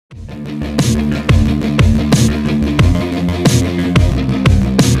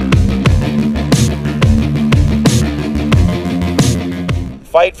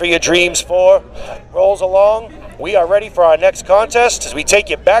Fight for Your Dreams 4 rolls along, we are ready for our next contest as we take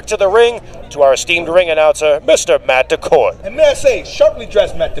you back to the ring to our esteemed ring announcer, Mr. Matt DeCourt. And may I say, sharply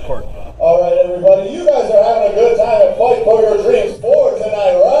dressed Matt DeCourt. All right, everybody, you guys are having a good time at Fight for Your Dreams 4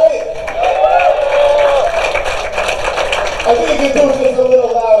 tonight, right? I think you can do it just a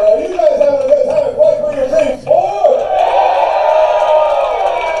little louder. Are you guys having a good time at Fight for Your Dreams 4?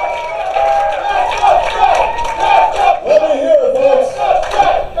 Let me hear it, folks.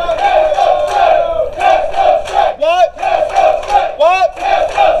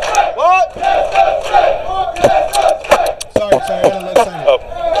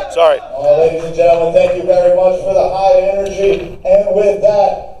 Sorry. Ladies and gentlemen, thank you very much for the high energy. And with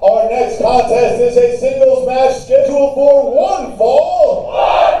that, our next contest is a singles match scheduled for one fall.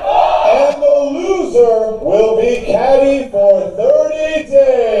 And the loser will be Caddy for 30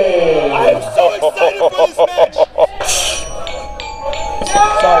 days. I am so excited for this match.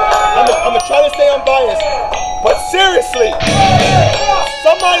 Sorry, I'm gonna try to stay unbiased, but seriously,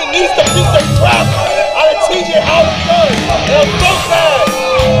 somebody needs to beat the crap out of TJ Howell III. I'm so sad.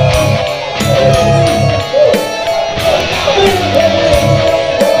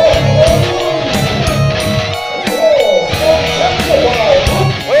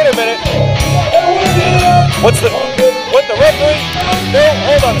 Wait a minute. What the referee? No,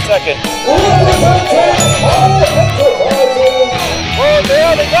 hold on a second. Well, they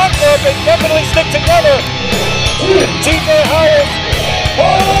are the Yacht Club. They definitely stick together. TJ Howell.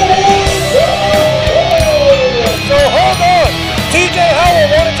 So hold on. TJ Howell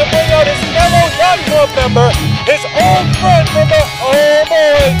wanted to bring out his fellow Yacht Club member, his old friend from the... Oh,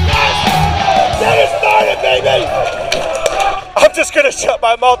 boy. Get it started, baby. I'm just going to shut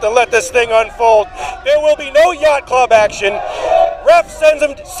my mouth and let this thing unfold. There will be no Yacht Club action. Ref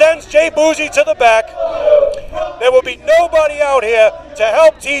sends Jay Boujii to the back. There will be nobody out here to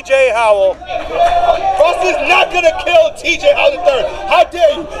help TJ Howell. Fraust is not going to kill TJ Howell III. How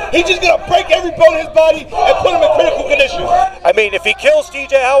dare you? He's just going to break every bone in his body and put him in critical condition. I mean, if he kills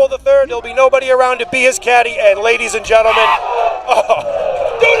TJ Howell III, there'll be nobody around to be his caddy. And ladies and gentlemen,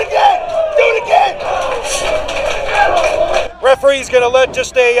 do it again! Do it again! Referee's going to let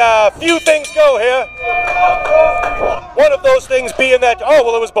just a few things go here. One of those things being that, oh,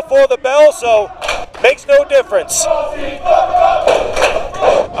 well, it was before the bell, so makes no difference.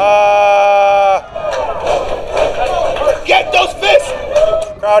 Get those fists!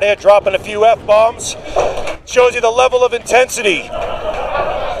 Crowd here dropping a few F-bombs. Shows you the level of intensity.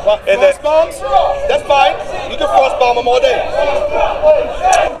 Frost bombs? That's fine. You can frost bomb them all day.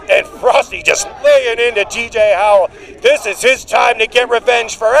 And Frosty just laying into TJ Howell. This is his time to get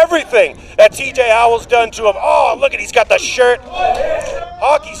revenge for everything that TJ Howell's done to him. Oh, look at, he's got the shirt.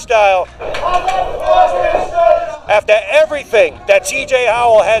 Hockey style. After everything that TJ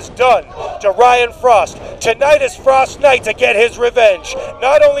Howell has done to Ryan Fraust, tonight is Fraust's night to get his revenge.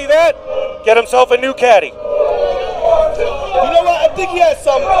 Not only that, get himself a new caddy. You know what? I think he has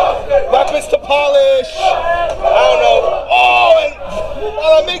some weapons to polish. I don't know. Oh, and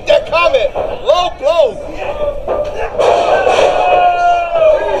while I make that comment, low blow.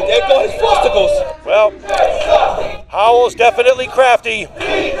 There go his frosticles. Well, Howell's definitely crafty.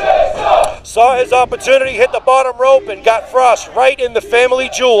 Saw his opportunity, hit the bottom rope, and got Fraust right in the family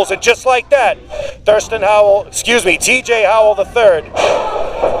jewels. And just like that, TJ Howell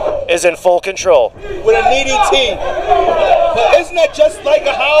III is in full control. With an EDT. But isn't that just like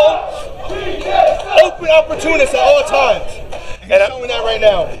a Howell? Open opportunist at all times. He's showing that right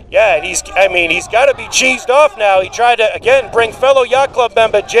now. Yeah, and he's got to be cheesed off now. He tried to, again, bring fellow Yacht Club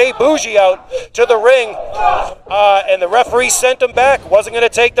member Jay Boujii out to the ring, and the referee sent him back. Wasn't going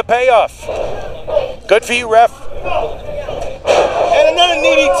to take the payoff. Good for you, ref. And another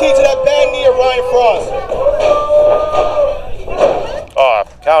EDT to that bad knee of Ryan Fraust. Oh,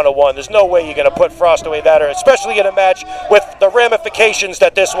 count of one. There's no way you're going to put Fraust away that, or especially in a match with the ramifications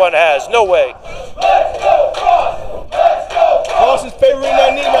that this one has. No way. Fraust is favoring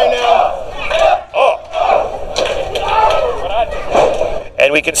that knee right now. Oh.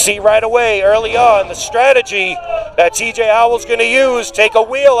 And we can see right away, early on, the strategy that TJ Howell's going to use. Take a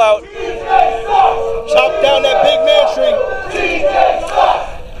wheel out. Chop down that big man tree.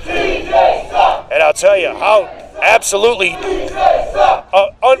 And I'll tell you how absolutely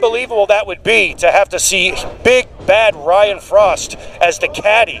unbelievable that would be to have to see big, bad Ryan Fraust as the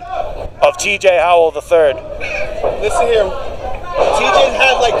caddy of TJ Howell III. Listen here, TJ's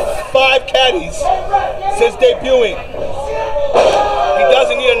had like 5 caddies since debuting. He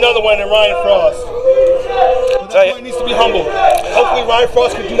doesn't need another one than Ryan Fraust. But that's why he needs to be humble. Hopefully Ryan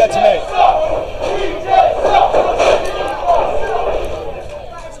Fraust can do that tonight.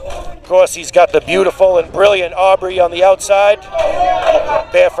 course, he's got the beautiful and brilliant Aubrey on the outside.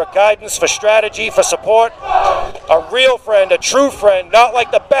 There for guidance, for strategy, for support. A real friend, a true friend, not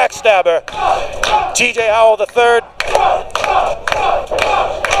like the backstabber. TJ Howell III.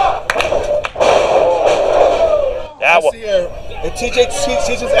 That one. If TJ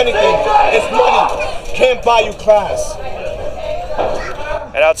teaches anything, it's money. Can't buy you class.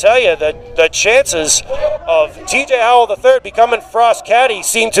 And I'll tell you, the chances of TJ Howell III becoming Fraust Caddy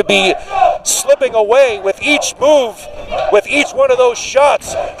seem to be slipping away with each move, with each one of those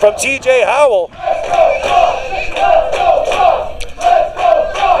shots from TJ Howell.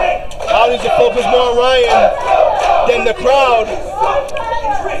 How needs to focus more on Ryan than the crowd.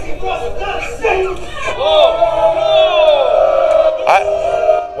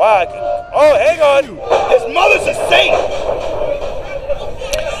 Wow. Oh, hang on. His mother's a saint.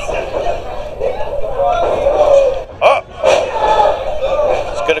 Oh.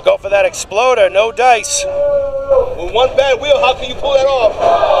 He's going to go for that exploder. No dice. With one bad wheel, how can you pull that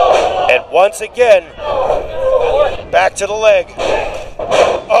off? And once again, back to the leg.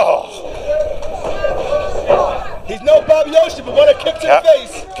 Oh. He's no Bobby Ocean, but what a kick to the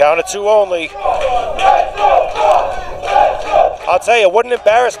face. Count of two only. I'll tell you, what an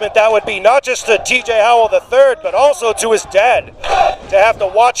embarrassment that would be, not just to TJ Howell III, but also to his dad, to have to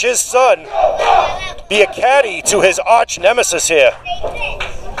watch his son be a caddy to his arch nemesis here.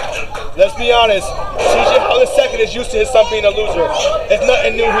 Let's be honest, TJ Howell II is used to his son being a loser. It's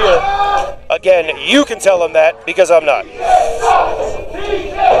nothing new here. Again, you can tell him that, because I'm not.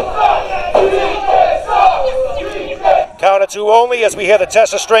 Count of two only as we hear the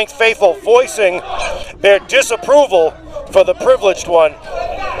Test of Strength faithful voicing their disapproval for the privileged one. And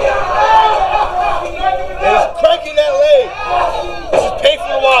he's cranking that leg. This is painful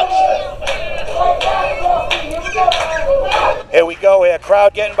to watch. Here we go here,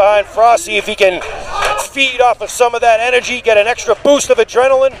 crowd getting behind Fraust, see if he can feed off of some of that energy, get an extra boost of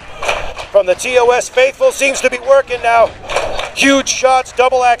adrenaline from the TOS faithful. Seems to be working now. Huge shots,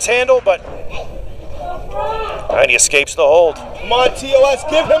 double axe handle, but and he escapes the hold. Come on, TOS,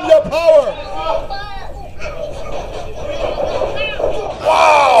 give him your power.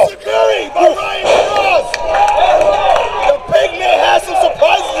 Wow! Security by Ryan Fraust. The big man has some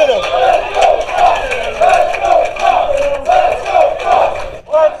surprises in him. Let's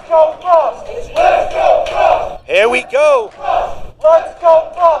go, Fraust! Let's go, Fraust! Here we go. Let's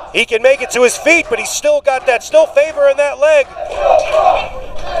go, Fraust! He can make it to his feet, but he's still got that favor in that leg.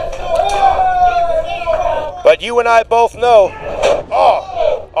 But you and I both know,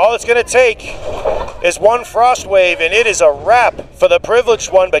 all it's going to take is one Fraust wave, and it is a wrap for the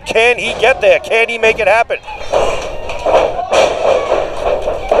privileged one. But can he get there? Can he make it happen?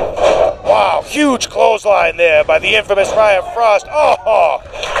 Wow, huge clothesline there by the infamous Ryan Fraust. Oh!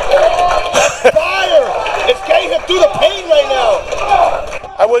 Fire! It's getting him through the pain right now.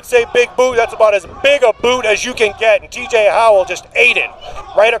 I would say big boot. That's about as big a boot as you can get. And TJ Howell just ate it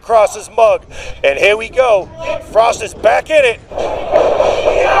right across his mug. And here we go. Fraust is back in it.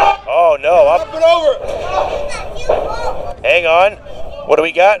 Oh, no. Up and over. Hang on. What do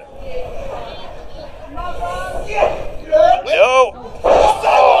we got? No.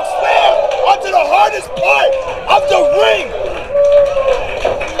 Sidewalk slam onto the hardest part of the ring.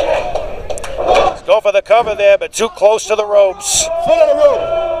 Let's go for the cover there, but too close to the ropes. Foot on the rope.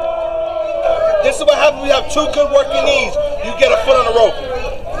 This is what happens when you have two good working knees. You get a foot on the rope.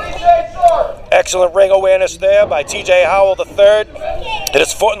 Excellent ring awareness there by TJ Howell III. Did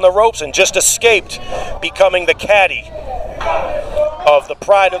his foot in the ropes and just escaped becoming the caddy of the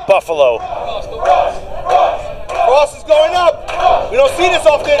Pride of Buffalo. Fraust is going up. We don't see this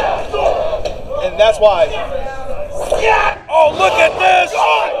often. And that's why. Oh, look at this!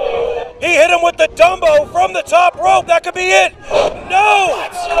 He hit him with the Dumbo from the top rope. That could be it. No!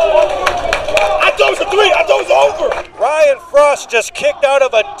 I thought it was a 3. I thought it was over. Ryan Fraust just kicked out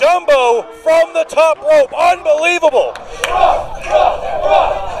of a Dumbo from the top rope. Unbelievable.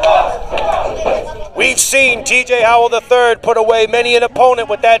 We've seen TJ Howell III put away many an opponent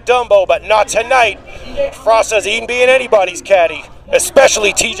with that Dumbo, but not tonight. Fraust says he ain't being anybody's caddy,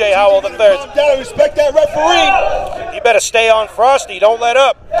 especially TJ Howell III. Calm down and respect that referee. You better stay on Frosty. Don't let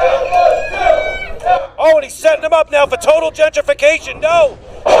up. Oh, and he's setting him up now for total gentrification. No.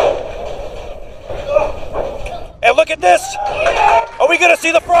 And look at this. Are we going to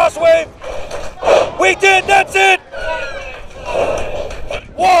see the Fraust wave? We did. That's it.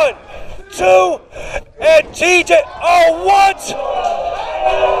 1, 2, and TJ. Oh, what?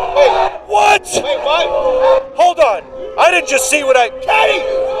 What? Wait, what? Hold on. I didn't just see what I... Caddy!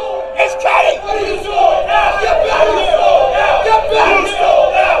 It's Caddy! Get back! Get back!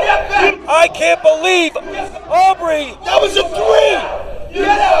 Get back! I can't believe Aubrey. That was a 3. Get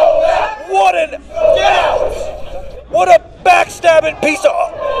out. Get out. What a backstabbing piece of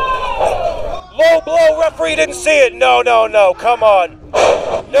low blow. Referee didn't see it. No. Come on.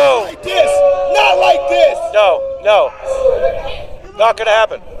 No. Like this. Not like this. No. Not gonna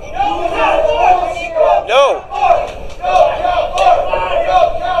happen. No.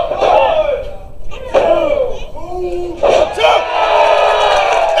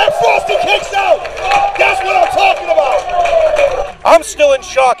 And Frosty kicks out. That's what I'm talking about. I'm still in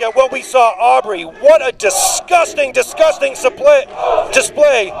shock at what we saw Aubrey. What a disgusting display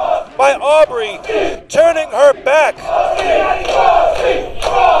by Aubrey, turning her back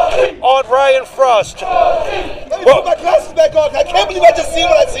on Ryan Fraust. Let me put my glasses back on. I can't believe I just seen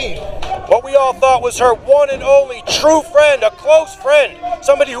what I seen. What we all thought was her one and only true friend, a close friend,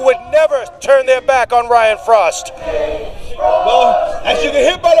 somebody who would never turn their back on Ryan Fraust. Well, as you can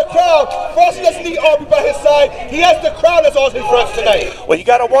hear by the crowd, Frosty doesn't need Aubrey by his side. He has the crowd that's on his front tonight. Well, you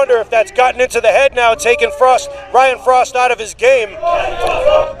got to wonder if that's gotten into the head now, taking Ryan Fraust out of his game.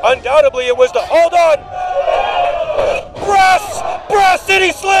 Undoubtedly, it was the hold on. Brass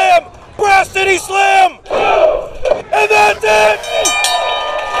City Slam, and that's it.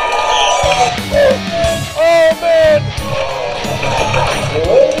 Oh man.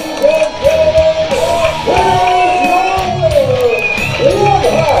 Ladies and gentlemen, here's your winner, one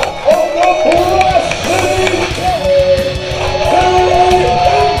half of the Brass City Caddy,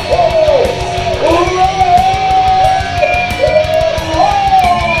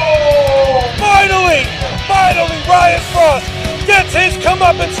 Finally, Ryan Fraust gets his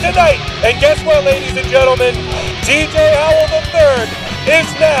comeuppance tonight. And guess what, ladies and gentlemen? TJ Howell III is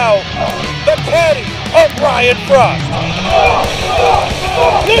now the caddy of Ryan Fraust.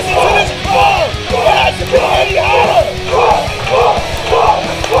 Listen to this crowd. It has to be any higher.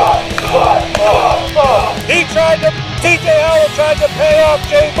 TJ Howell tried to pay off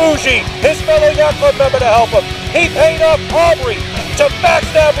Boujii, his fellow yacht club member, to help him. He paid off Aubrey to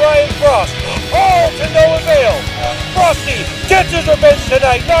backstab Ryan Fraust, all to no avail. Frosty gets his revenge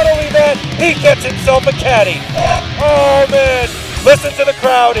tonight. Not only that, he gets himself a caddy. Oh man, listen to the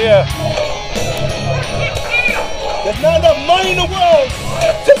crowd here. There's not enough money in the world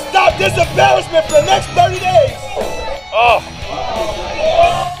to stop this embarrassment for the next 30 days. Oh,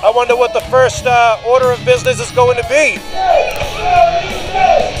 I wonder what the first order of business is going to be.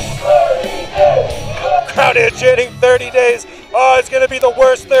 Crowd here chanting 30 days. Oh, it's going to be the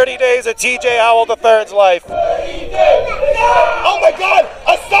worst 30 days of TJ Howell III's life. Oh my God,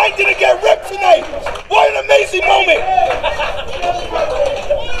 a sign didn't get ripped tonight. What an amazing moment.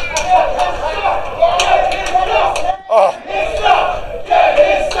 Oh.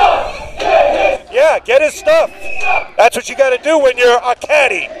 Yeah, get his stuff. That's what you got to do when you're a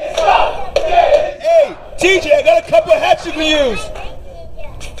caddy. Hey, TJ, I got a couple of hats you can use.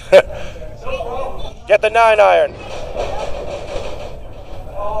 Get the 9-iron.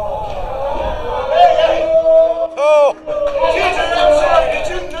 Oh. TJ, I'm sorry, did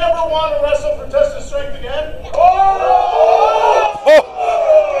you never want to wrestle for tested strength again?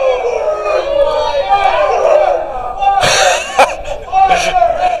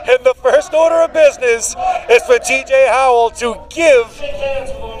 And the first order of business is for TJ Howell to give.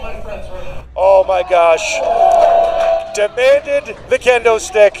 Oh my gosh. Demanded the kendo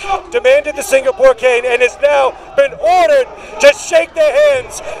stick, demanded the Singapore cane, and has now been ordered to shake the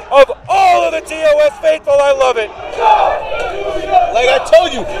hands of all of the TOS faithful. I love it. Like I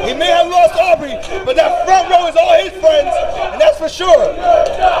told you, he may have lost Aubrey, but that front row is all his friends, and that's for sure.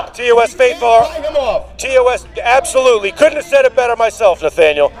 TOS faithful are, Fight him off. TOS, absolutely. Couldn't have said it better myself,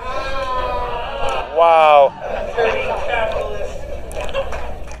 Nathaniel. Wow.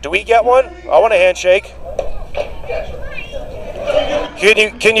 Do we get one? I want a handshake.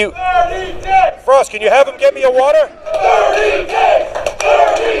 Can you, Frost, can you have him get me a water? 30 days!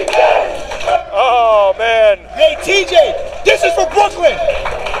 30 days! Oh, man. Hey, TJ, this is for Brooklyn.